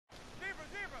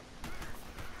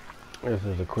This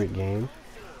is a quick game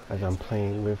as I'm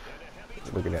playing with,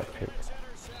 look at that pick.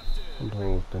 I'm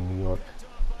playing with the New York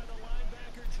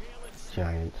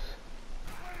Giants.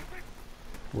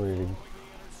 Waiting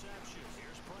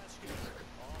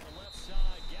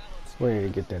to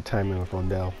get that timing with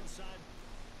Odell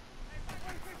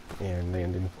and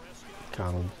Landon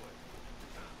Collins.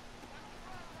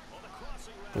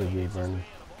 Olivier Vernon.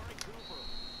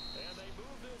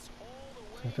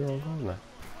 Since they're all gone now.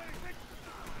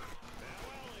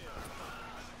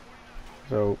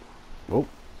 So, oh,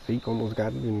 Zeke almost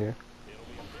got it in there.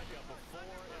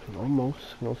 Almost,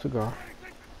 no cigar.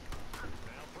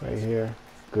 Right here,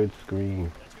 good screen.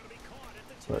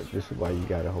 But this is why you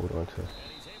gotta hold on to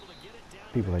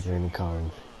people like Landon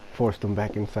Collins. Force them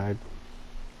back inside.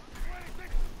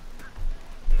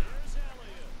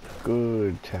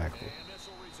 Good tackle.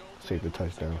 Save the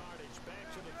touchdown.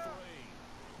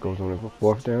 Goes on it for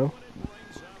fourth down.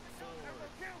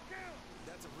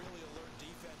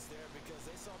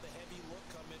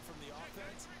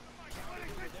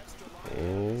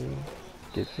 And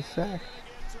gets the sack.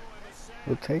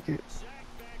 We'll take it.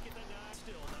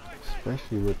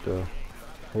 Especially with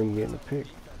him getting the pick.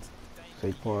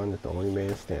 Saquon is the only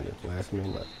man standing. Last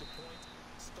man left.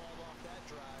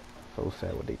 So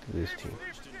sad what they did to this team.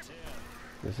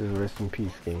 This is a rest in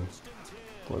peace game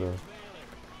for the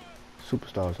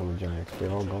superstars on the Giants. They're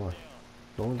all gone.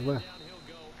 No one's left.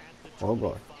 All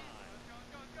gone.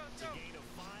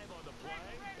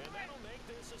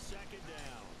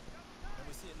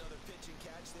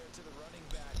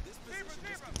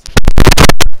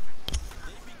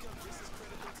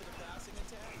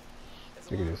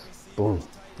 Look at this. Boom.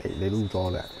 They lose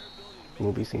all that. We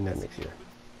won't be seeing that next year.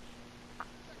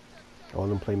 All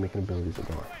them playmaking abilities are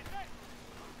gone.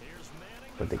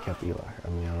 But they kept Eli. I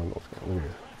mean, I don't know what's going on.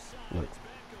 Look at this.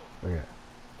 Look at that.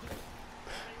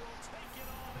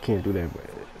 You can't do that, but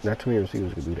not too many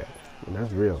receivers can do that. And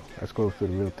that's real. That's close to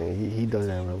the real thing. He does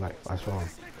that in real life. I saw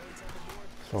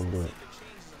him. Do it.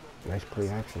 Nice play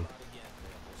action.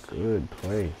 Good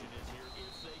play.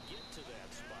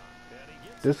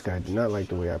 This guy did not like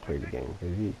the way I played the game. Cause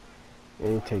it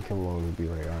didn't take him long to be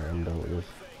like, alright, I'm done with this.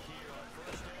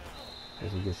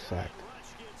 As he gets sacked.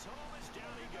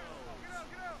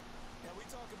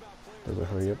 Does it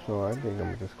hurry up? So I think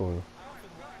I'm just going.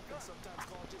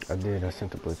 I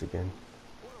sent the blitz again.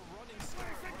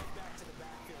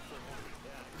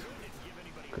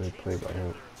 Good play by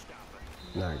him.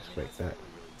 Not expect that.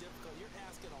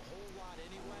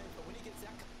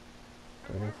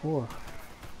 34.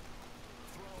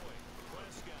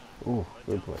 Ooh,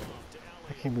 good play.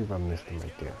 I can't believe I missed him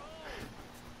right there.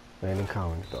 Landon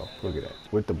Collins though. Look at that.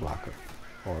 With the blocker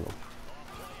on him.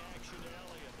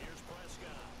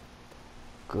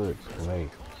 Good play.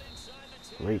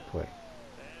 Great play.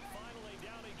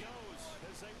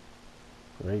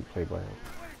 Great play by him.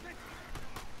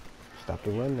 Stop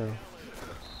the run now.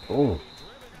 Oh.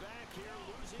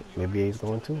 Maybe he's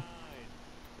going too.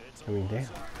 I mean, damn.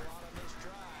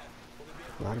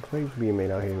 A lot of plays being made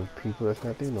out here with people that's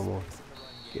not there no more.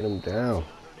 Get him down.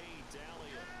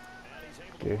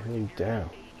 Get him down.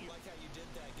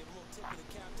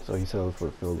 So he settles for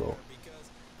a field goal.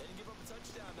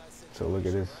 So look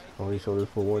at this. Only showed this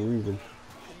for one reason.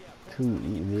 Two,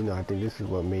 you know, I think this is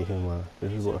what made him,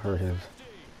 this is what hurt his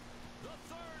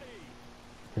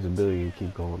ability to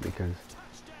keep going, because,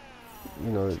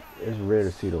 you know, it's rare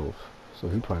to see those. So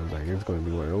he probably was like, it's going to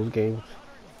be one of those games.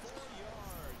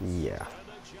 Yeah.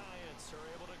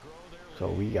 So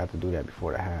we got to do that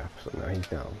before the half. So now he's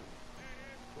down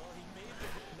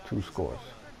 2 scores.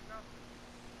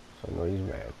 So I know he's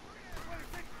mad.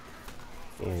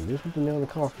 And this was the nail in the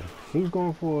coffin. He's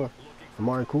going for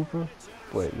Amari Cooper,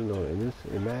 but you know, in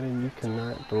Madden, you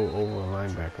cannot throw over a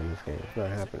linebacker in this game. It's not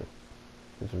happening.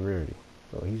 It's a rarity.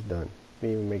 So he's done.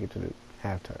 Didn't even make it to the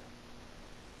halftime.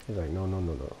 He's like, no.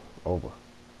 Over. All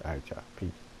right, y'all.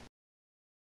 Peace.